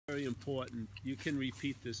very important. You can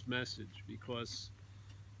repeat this message because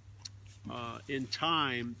in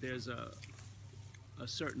time there's a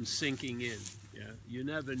certain sinking in. Yeah, you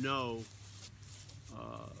never know.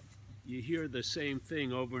 You hear the same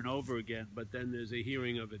thing over and over again, but then there's a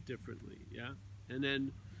hearing of it differently. Yeah, and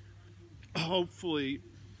then hopefully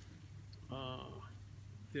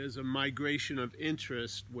there's a migration of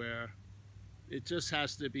interest where it just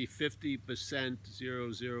has to be 50%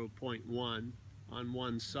 0.1 on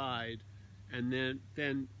one side, and then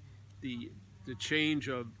the change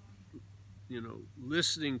of, you know,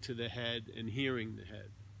 listening to the head and hearing the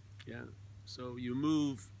head. Yeah. So you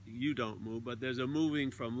move, you don't move, but there's a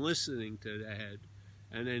moving from listening to the head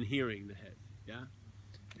and then hearing the head. Yeah.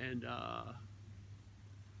 And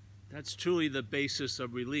that's truly the basis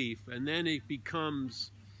of relief. And then it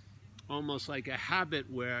becomes almost like a habit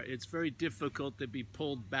where it's very difficult to be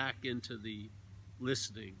pulled back into the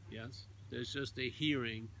listening. Yes. There's just a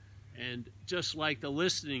hearing, and just like the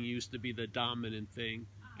listening used to be the dominant thing,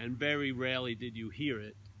 and very rarely did you hear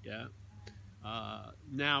it. Yeah.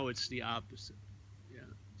 Now it's the opposite.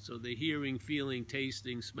 Yeah. So the hearing, feeling,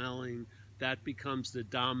 tasting, smelling, that becomes the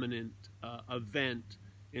dominant event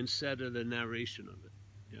instead of the narration of it.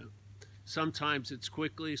 Yeah. Sometimes it's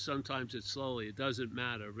quickly, sometimes it's slowly. It doesn't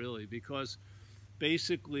matter really, because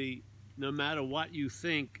basically, no matter what you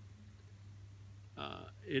think,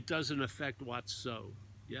 it doesn't affect what's so.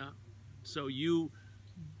 Yeah. So you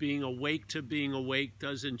being awake to being awake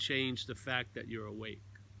doesn't change the fact that you're awake.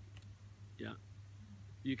 Yeah.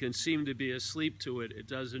 You can seem to be asleep to it. It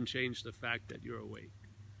doesn't change the fact that you're awake.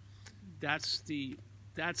 That's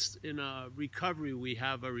in a recovery, we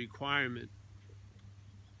have a requirement,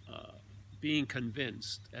 being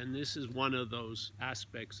convinced. And this is one of those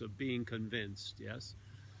aspects of being convinced, yes?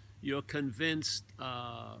 You're convinced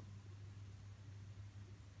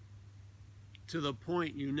to the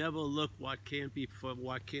point you never look what can't be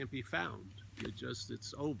found.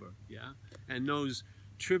 It's over, yeah? And those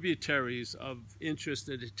tributaries of interest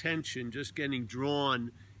and attention just getting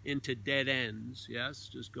drawn into dead ends, yes,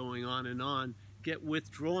 just going on, get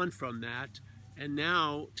withdrawn from that. And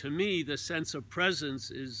now, to me, the sense of presence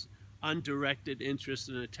is undirected interest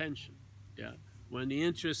and attention. Yeah, when the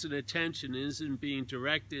interest and attention isn't being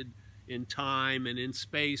directed in time and in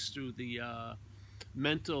space through the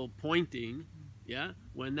mental pointing, yeah,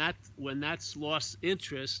 when that's lost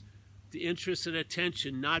interest, the interest and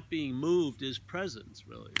attention not being moved is presence,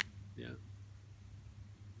 really. Yeah.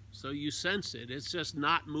 So you sense it. It's just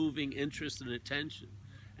not moving interest and attention.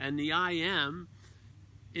 And the I am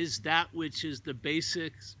is that which is the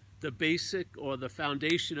basic or the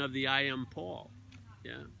foundation of the I am Paul.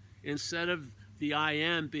 Yeah. Instead of the I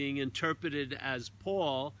am being interpreted as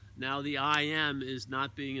Paul, now the I am is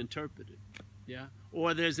not being interpreted. Yeah.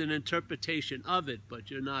 Or there's an interpretation of it, but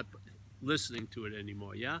you're not listening to it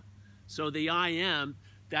anymore. Yeah. So the I am,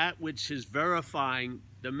 that which is verifying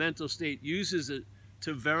the mental state, uses it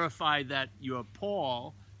to verify that you're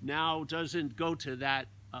Paul, now doesn't go to that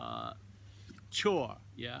chore.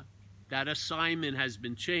 Yeah. That assignment has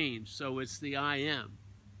been changed, so it's the I am.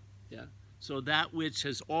 Yeah. So that which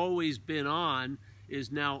has always been on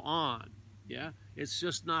is now on. Yeah. It's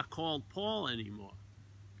just not called Paul anymore.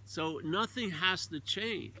 So nothing has to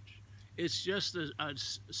change. It's just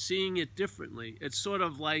seeing it differently. It's sort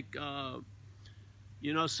of like,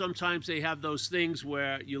 you know, sometimes they have those things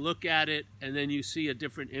where you look at it and then you see a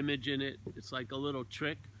different image in it. It's like a little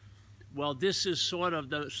trick. Well, this is sort of,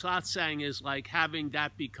 the satsang is like having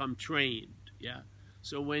that become trained, yeah?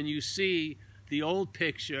 So when you see the old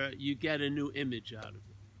picture, you get a new image out of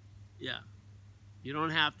it, yeah? You don't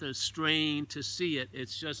have to strain to see it,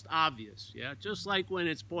 it's just obvious, yeah? Just like when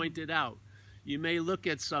it's pointed out. You may look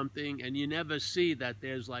at something and you never see that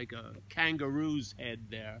there's like a kangaroo's head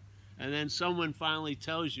there, and then someone finally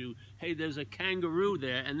tells you, hey, there's a kangaroo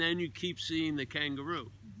there, and then you keep seeing the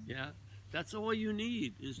kangaroo, yeah? That's all you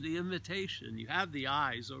need is the invitation. You have the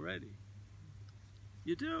eyes already.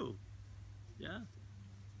 You do. Yeah.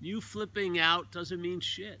 You flipping out doesn't mean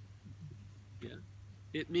shit. Yeah.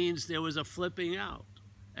 It means there was a flipping out.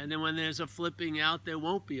 And then when there's a flipping out, there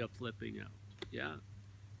won't be a flipping out. Yeah.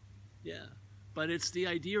 Yeah. But it's the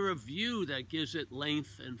idea of you that gives it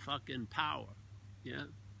length and fucking power. Yeah.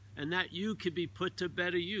 And that you could be put to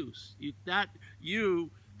better use. That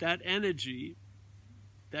energy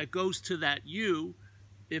that goes to that you,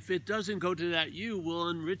 if it doesn't go to that you, will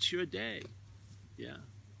enrich your day. Yeah.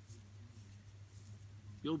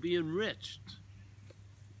 You'll be enriched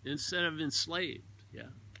instead of enslaved. Yeah.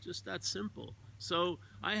 Just that simple. So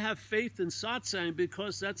I have faith in satsang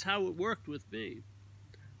because that's how it worked with me.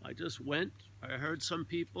 I just went, I heard some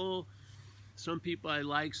people Some people I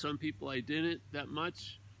liked, some people I didn't that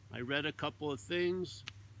much. I read a couple of things,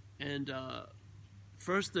 and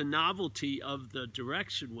first the novelty of the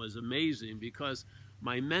direction was amazing because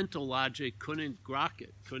my mental logic couldn't grok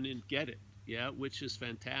it, couldn't get it, yeah, which is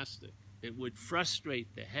fantastic. It would frustrate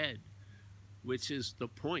the head, which is the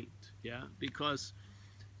point, yeah, because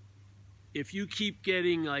if you keep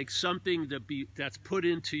getting like something that's put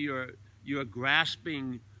into your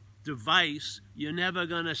grasping device, you're never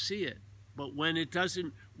gonna see it. But when it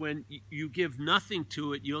doesn't, when you give nothing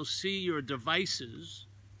to it, you'll see your devices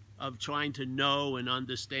of trying to know and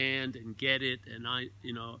understand and get it and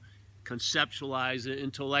conceptualize it,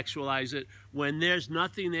 intellectualize it. When there's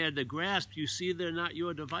nothing there to grasp, you see they're not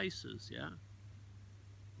your devices, yeah?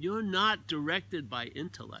 You're not directed by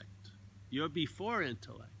intellect. You're before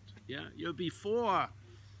intellect, yeah? You're before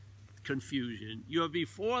confusion. You're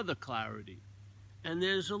before the clarity. And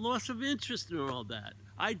there's a loss of interest in all that.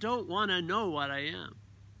 I don't want to know what I am.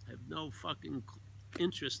 I have no fucking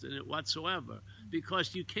interest in it whatsoever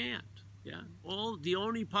because you can't. Yeah, the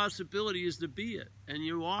only possibility is to be it, and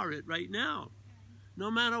you are it right now,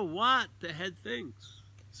 no matter what the head thinks.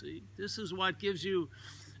 See, this is what gives you,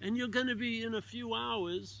 and you're going to be in a few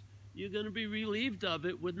hours. You're going to be relieved of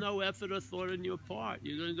it with no effort or thought on your part.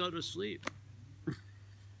 You're going to go to sleep.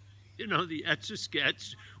 You know, the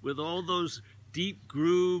Etch-a-Sketch with all those deep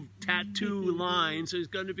groove tattoo lines is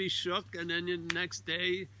going to be shook, and then the next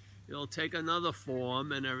day it'll take another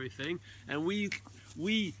form and everything. And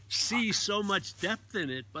we see so much depth in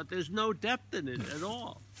it, but there's no depth in it at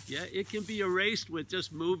all. Yeah, it can be erased with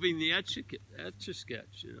just moving the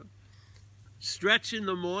Etch-a-Sketch, you know. Stretch in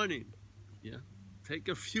the morning, yeah. Take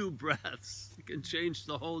a few breaths. It can change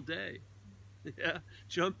the whole day. Yeah,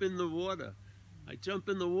 jump in the water. I jump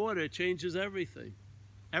in the water, it changes everything.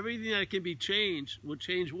 Everything that can be changed will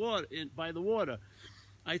change by the water.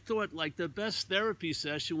 I thought like the best therapy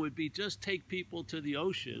session would be just take people to the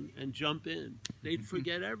ocean and jump in. They'd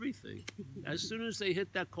forget everything. As soon as they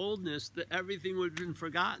hit that coldness, everything would have been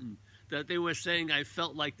forgotten. That they were saying, I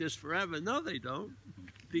felt like this forever. No, they don't.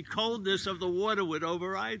 The coldness of the water would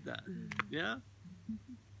override that. Yeah?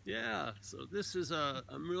 Yeah. So this is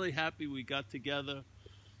I'm really happy we got together.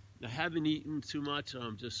 I haven't eaten too much.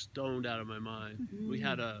 I'm just stoned out of my mind. We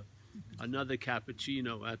had another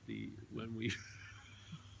cappuccino when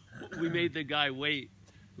we made the guy wait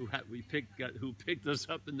who picked us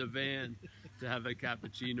up in the van to have a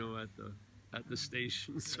cappuccino at the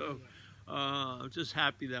station. So I'm just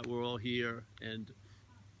happy that we're all here. And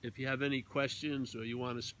if you have any questions or you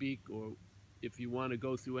want to speak or if you want to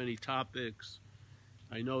go through any topics,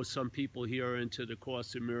 I know some people here are into the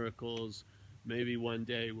Course in Miracles. Maybe one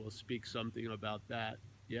day we'll speak something about that,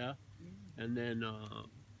 yeah? And then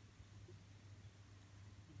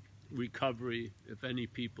recovery, if any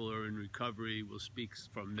people are in recovery, we'll speak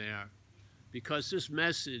from there. Because this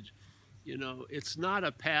message, you know, it's not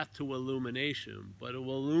a path to illumination, but it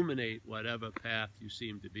will illuminate whatever path you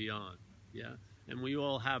seem to be on, yeah? And we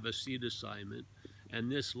all have a seed assignment,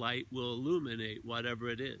 and this light will illuminate whatever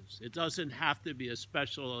it is. It doesn't have to be a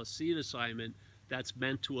special seed assignment that's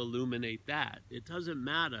meant to illuminate that. It doesn't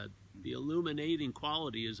matter. The illuminating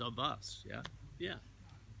quality is of us, yeah? Yeah.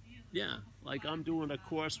 Yeah, like I'm doing a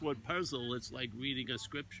crossword puzzle, it's like reading a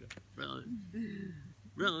scripture, really.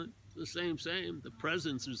 Really, it's the same. The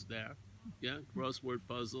presence is there, yeah? Crossword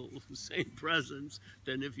puzzle, same presence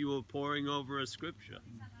than if you were poring over a scripture.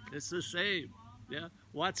 It's the same, yeah?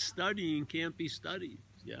 What's studying can't be studied,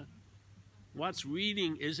 yeah? What's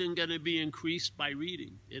reading isn't going to be increased by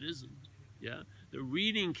reading. It isn't, yeah? The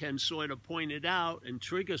reading can sort of point it out and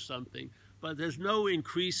trigger something, but there's no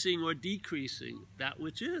increasing or decreasing that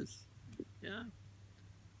which is, yeah?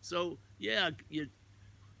 So, yeah,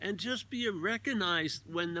 and just be recognized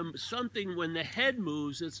when the head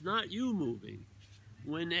moves, it's not you moving.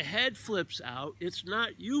 When the head flips out, it's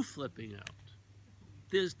not you flipping out.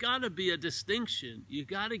 There's got to be a distinction. You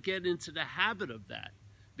got to get into the habit of that,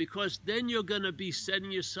 because then you're going to be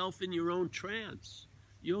setting yourself in your own trance.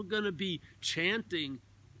 You're going to be chanting,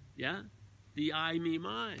 yeah, the I, me,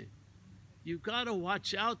 mine. You've got to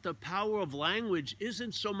watch out. The power of language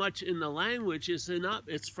isn't so much in the language,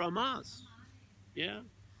 it's from us, yeah?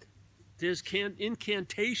 There's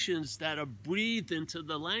incantations that are breathed into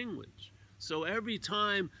the language. So every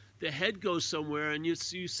time the head goes somewhere and you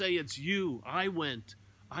say it's you, I went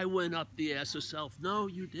up the ass of self. No,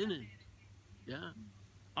 you didn't, yeah?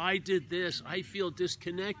 I did this, I feel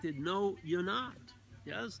disconnected. No, you're not.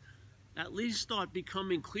 Yes? At least start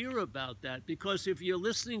becoming clear about that, because if you're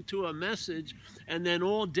listening to a message and then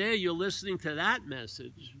all day you're listening to that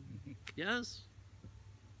message, yes?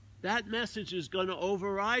 that message is going to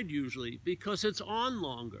override usually because it's on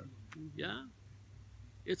longer. Yeah?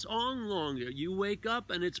 It's on longer. You wake up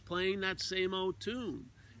and it's playing that same old tune.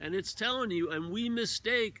 And it's telling you, and we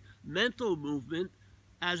mistake mental movement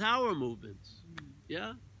as our movements.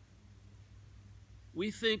 Yeah? We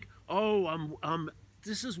think, oh,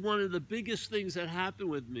 this is one of the biggest things that happened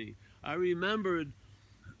with me. I remembered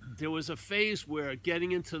there was a phase where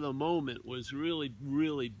getting into the moment was really,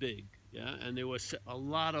 really big. Yeah? And there was a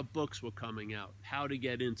lot of books were coming out, how to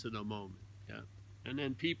get into the moment. Yeah? And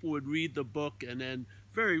then people would read the book and then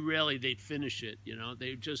very rarely they'd finish it, you know.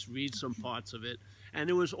 They'd just read some parts of it. And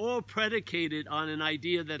it was all predicated on an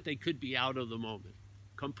idea that they could be out of the moment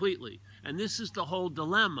completely. And this is the whole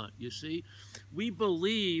dilemma, you see. We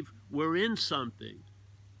believe we're in something,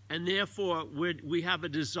 and therefore we have a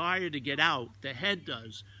desire to get out. The head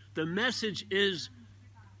does. The message is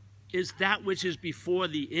that which is before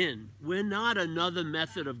the in. We're not another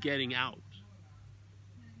method of getting out.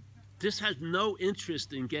 This has no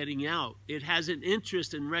interest in getting out. It has an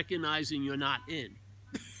interest in recognizing you're not in.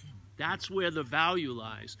 That's where the value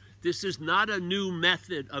lies. This is not a new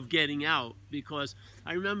method of getting out, because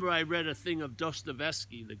I remember I read a thing of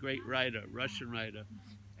Dostoevsky, the great writer, Russian writer,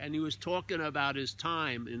 and he was talking about his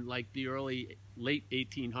time in like the late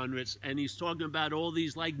 1800s, and he's talking about all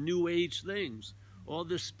these like new age things. All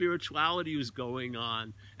this spirituality was going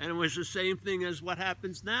on, and it was the same thing as what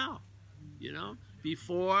happens now. You know,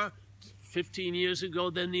 before 15 years ago,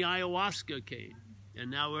 then the ayahuasca came. And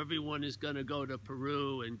now everyone is going to go to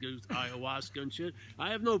Peru and do ayahuasca and shit.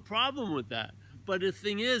 I have no problem with that. But the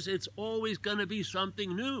thing is, it's always going to be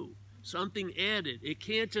something new, something added. It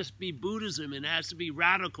can't just be Buddhism. It has to be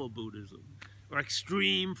radical Buddhism or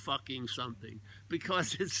extreme fucking something.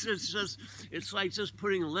 Because it's like just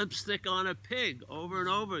putting lipstick on a pig over and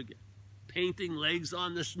over again, painting legs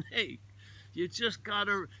on the snake. You just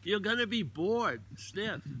gotta, you're going to be bored,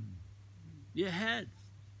 stiff. Your head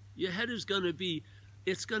is going to be,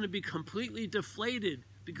 it's going to be completely deflated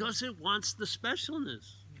because it wants the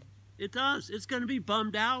specialness. It does. It's going to be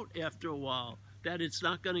bummed out after a while that it's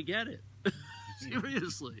not going to get it.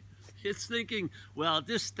 Seriously. It's thinking, well,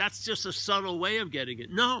 that's just a subtle way of getting it.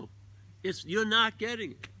 No, you're not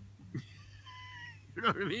getting it. You know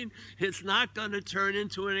what I mean? It's not going to turn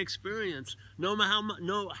into an experience. No matter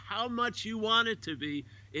how much you want it to be,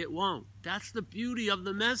 it won't. That's the beauty of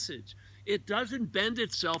the message. It doesn't bend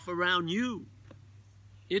itself around you.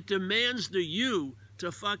 It demands the you to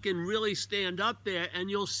fucking really stand up there, and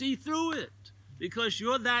you'll see through it because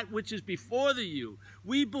you're that which is before the you.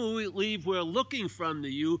 We believe we're looking from the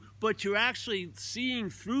you, but you're actually seeing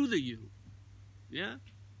through the you. Yeah?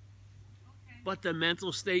 Okay. But the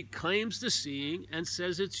mental state claims the seeing and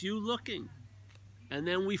says it's you looking. And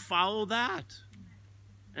then we follow that.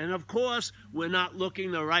 And of course, we're not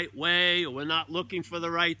looking the right way, or we're not looking for the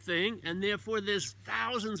right thing, and therefore there's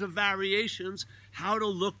thousands of variations how to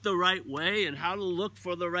look the right way and how to look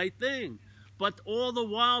for the right thing. But all the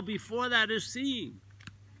while before that is seeing.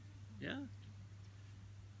 Yeah?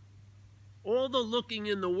 All the looking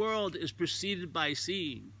in the world is preceded by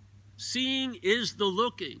seeing. Seeing is the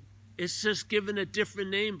looking. It's just given a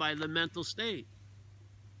different name by the mental state.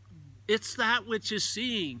 It's that which is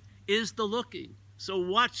seeing is the looking. So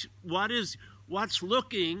what's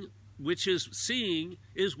looking, which is seeing,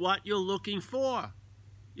 is what you're looking for.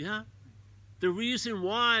 Yeah? The reason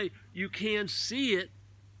why you can't see it,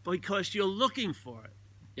 because you're looking for it.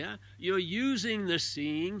 Yeah? You're using the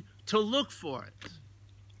seeing to look for it.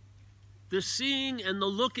 The seeing and the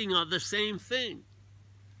looking are the same thing.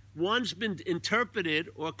 One's been interpreted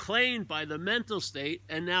or claimed by the mental state,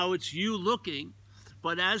 and now it's you looking.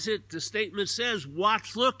 But as the statement says,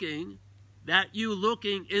 what's looking, that you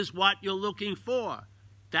looking is what you're looking for.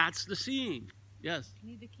 That's the seeing. Yes? I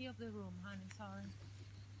need the key of the room, honey. Sorry.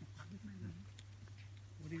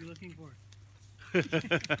 What are you looking for?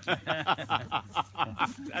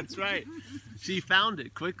 That's right. She found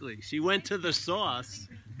it quickly. She went to the source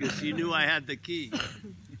because she knew I had the key.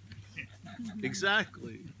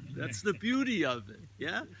 Exactly. That's the beauty of it.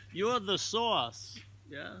 Yeah? You're the source.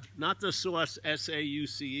 Yeah? Not the source,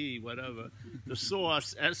 S-A-U-C-E, whatever. The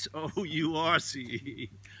source, S-O-U-R-C-E.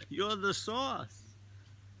 You're the source.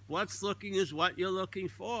 What's looking is what you're looking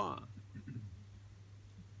for.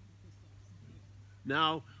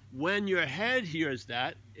 Now, when your head hears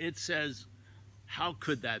that, it says, how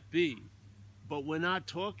could that be? But we're not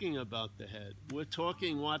talking about the head. We're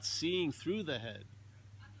talking what's seeing through the head.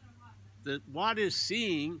 What is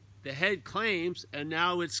seeing, the head claims, and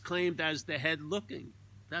now it's claimed as the head looking.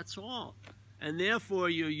 That's all. And therefore,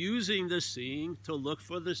 you're using the seeing to look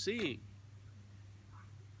for the seeing.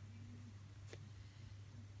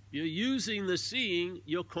 You're using the seeing,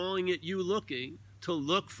 you're calling it you looking, to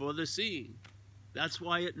look for the seeing. That's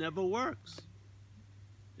why it never works.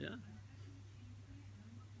 Yeah?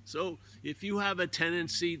 So if you have a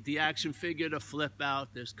tendency, the action figure, to flip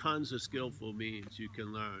out, there's tons of skillful means you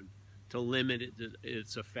can learn to limit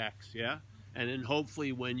its effects, yeah? And then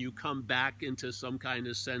hopefully when you come back into some kind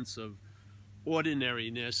of sense of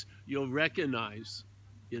ordinariness, you'll recognize,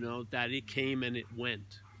 you know, that it came and it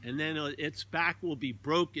went. And then its back will be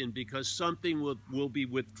broken because something will be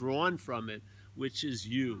withdrawn from it, which is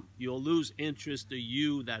you. You'll lose interest in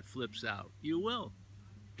you that flips out. You will,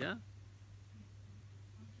 yeah?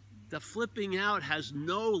 The flipping out has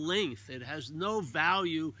no length. It has no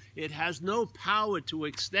value. It has no power to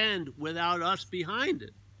extend without us behind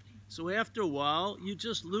it. So after a while, you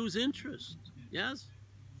just lose interest, yes?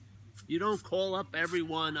 You don't call up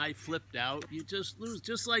everyone, I flipped out. You just lose.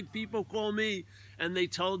 Just like people call me and they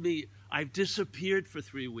told me, I've disappeared for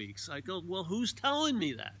 3 weeks. I go, well, who's telling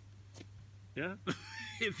me that? Yeah?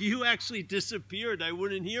 If you actually disappeared, I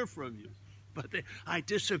wouldn't hear from you. But I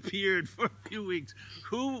disappeared for a few weeks.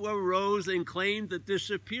 Who arose and claimed the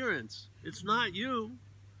disappearance? It's not you.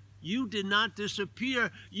 You did not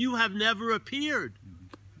disappear. You have never appeared.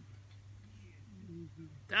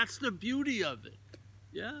 That's the beauty of it.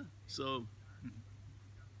 Yeah? So,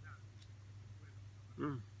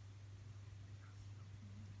 and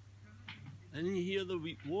you hear the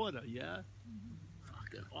water, yeah?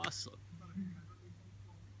 Fucking awesome.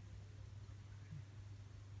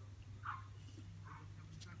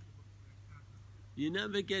 You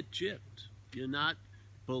never get gypped. You're not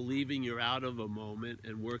believing you're out of a moment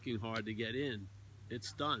and working hard to get in.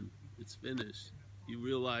 It's done. It's finished. You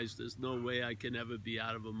realize there's no way I can ever be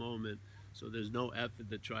out of a moment, so there's no effort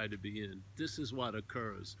to try to be in. This is what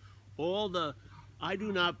occurs. I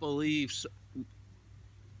do not believe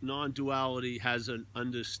non-duality has an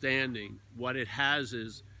understanding. What it has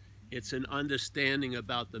is, it's an understanding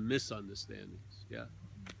about the misunderstandings, yeah?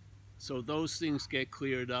 So those things get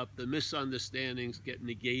cleared up, the misunderstandings get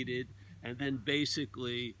negated, and then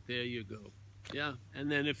basically, there you go. Yeah,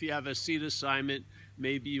 and then if you have a seed assignment,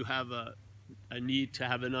 maybe you have a need to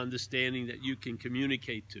have an understanding that you can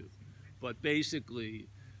communicate to. But basically,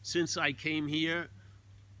 since I came here,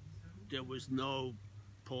 there was no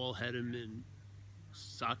Paul Hedderman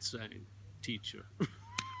satsang teacher.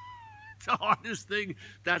 The hardest thing,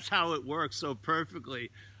 that's how it works so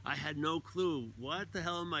perfectly. I had no clue. What the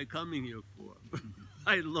hell am I coming here for?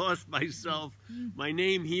 I lost myself. My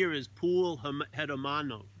name here is Paul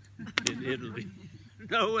Heddermano in Italy.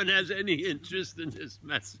 No one has any interest in this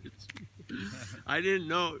message. I didn't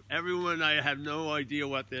know. Everyone, I have no idea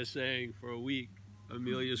what they're saying for a week.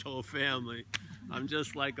 Amelia's whole family. I'm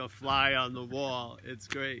just like a fly on the wall. It's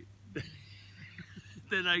great.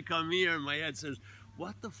 Then I come here and my head says,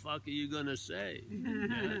 what the fuck are you going to say?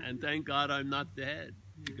 Yeah, and thank God I'm not the head,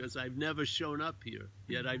 because I've never shown up here.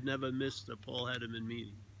 Yet I've never missed a Paul Hedderman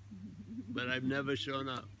meeting. But I've never shown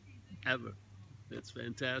up, ever. It's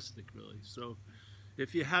fantastic, really. So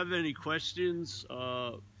if you have any questions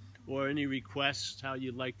or any requests how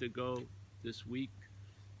you'd like to go this week,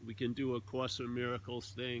 we can do a Course in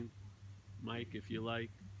Miracles thing, Mike, if you like.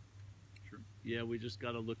 Sure. Yeah, we just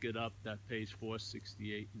got to look it up, that page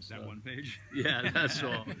 468 and stuff. That one page? Yeah, that's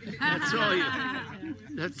all.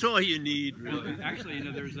 That's all you need, really. Well, actually, you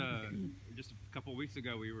know, there's just a couple of weeks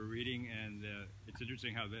ago we were reading, and it's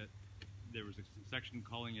interesting how there was a section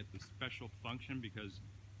calling it the special function, because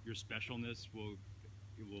your specialness will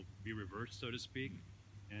be reversed, so to speak,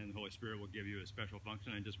 and the Holy Spirit will give you a special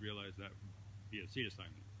function. I just realized that would be a seed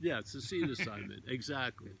assignment. Yeah, it's a seed assignment.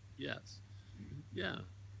 Exactly. Yes. Yeah.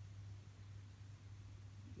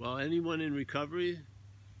 Well, anyone in recovery,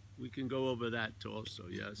 we can go over that also,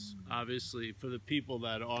 yes. Obviously, for the people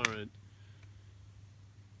that aren't,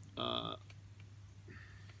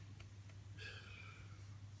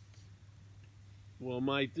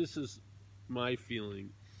 well, this is my feeling.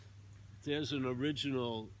 There's an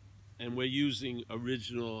original, and we're using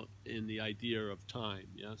original in the idea of time,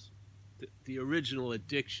 yes? The original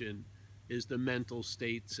addiction is the mental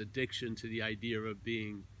state's addiction to the idea of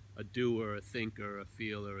being a doer, a thinker, a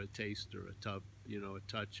feeler, a taster, a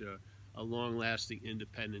toucher, a long-lasting,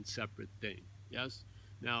 independent, separate thing, yes?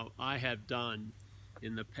 Now, I have done,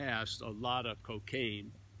 in the past, a lot of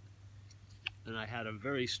cocaine, and I had a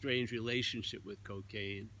very strange relationship with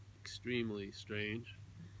cocaine, extremely strange.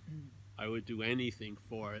 I would do anything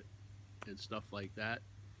for it and stuff like that.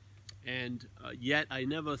 And yet I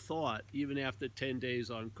never thought, even after 10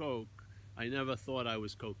 days on coke, I never thought I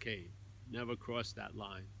was cocaine. Never crossed that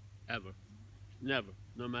line, ever. Never.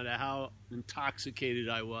 No matter how intoxicated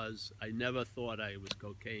I was, I never thought I was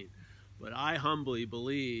cocaine. But I humbly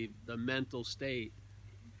believe the mental state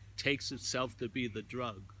takes itself to be the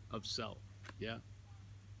drug of self. Yeah?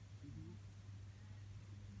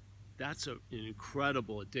 That's an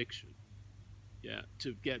incredible addiction. Yeah,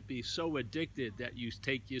 to be so addicted that you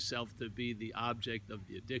take yourself to be the object of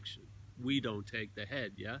the addiction. We don't take the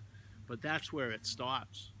head, yeah? But that's where it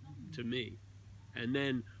starts, to me. And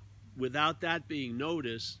then, without that being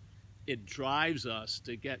noticed, it drives us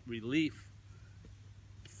to get relief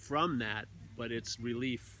from that, but it's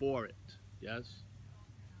relief for it, yes?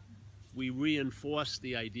 We reinforce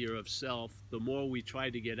the idea of self. The more we try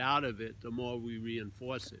to get out of it, the more we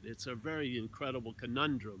reinforce it. It's a very incredible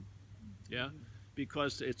conundrum, yeah?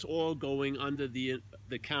 Because it's all going under the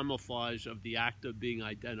camouflage of the act of being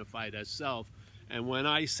identified as self. And when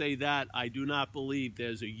I say that, I do not believe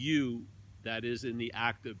there's a you that is in the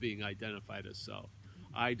act of being identified as self.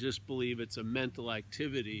 I just believe it's a mental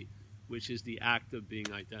activity, which is the act of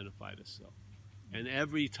being identified as self. And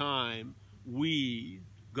every time we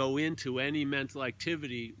go into any mental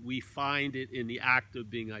activity, we find it in the act of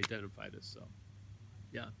being identified as self.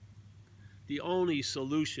 Yeah. The only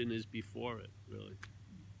solution is before it, really.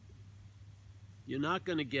 You're not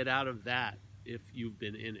going to get out of that if you've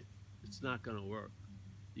been in it. It's not going to work.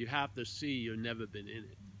 You have to see you've never been in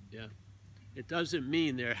it. Yeah. It doesn't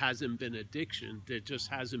mean there hasn't been addiction. There just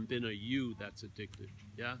hasn't been a you that's addicted.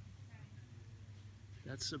 Yeah.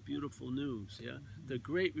 That's the beautiful news. Yeah. The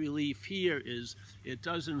great relief here is it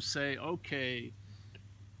doesn't say, okay,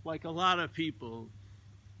 like a lot of people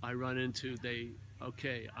I run into,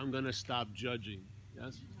 okay, I'm going to stop judging.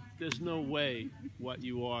 Yes? There's no way what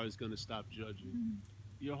you are is going to stop judging.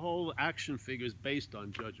 Your whole action figure is based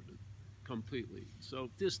on judgment completely. So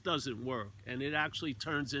this doesn't work, and it actually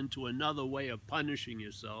turns into another way of punishing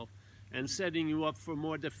yourself and setting you up for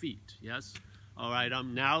more defeat. Yes? All right,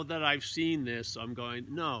 now that I've seen this, I'm going,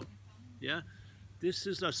 no. Yeah? This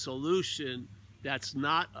is a solution that's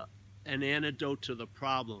not an antidote to the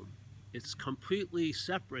problem. It's completely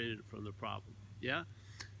separated from the problem. Yeah?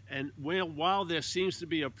 And while there seems to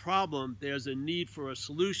be a problem, there's a need for a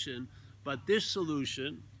solution, but this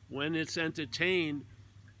solution, when it's entertained,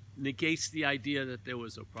 negates the idea that there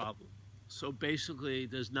was a problem. So basically,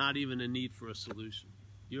 there's not even a need for a solution.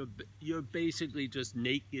 You're basically just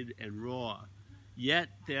naked and raw, yet,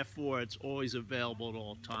 therefore, it's always available at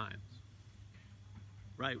all times,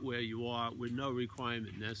 right where you are, with no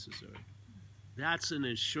requirement necessary. That's an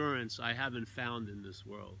assurance I haven't found in this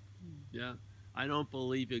world. Yeah? I don't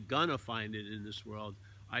believe you're gonna find it in this world.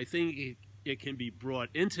 I think it can be brought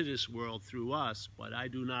into this world through us, but I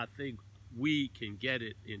do not think we can get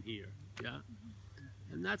it in here. Yeah?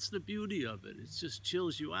 And that's the beauty of it. It just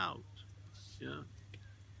chills you out. Yeah?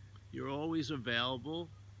 You're always available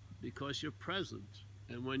because you're present.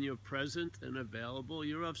 And when you're present and available,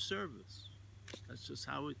 you're of service. That's just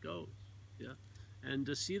how it goes. Yeah? And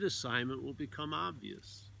the seed assignment will become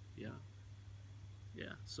obvious. Yeah?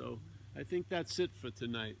 Yeah. So I think that's it for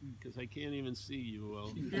tonight, because I can't even see you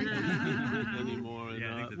anymore.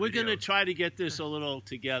 And, we're going to try to get this a little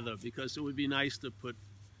together, because it would be nice to put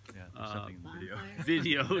something in the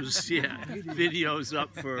video. videos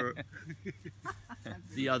up for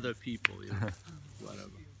the other people, you know, whatever.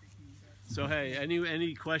 So hey,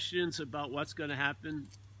 any questions about what's going to happen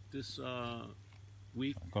this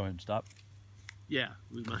week? Go ahead and stop. Yeah,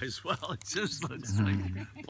 we might as well. It just looks like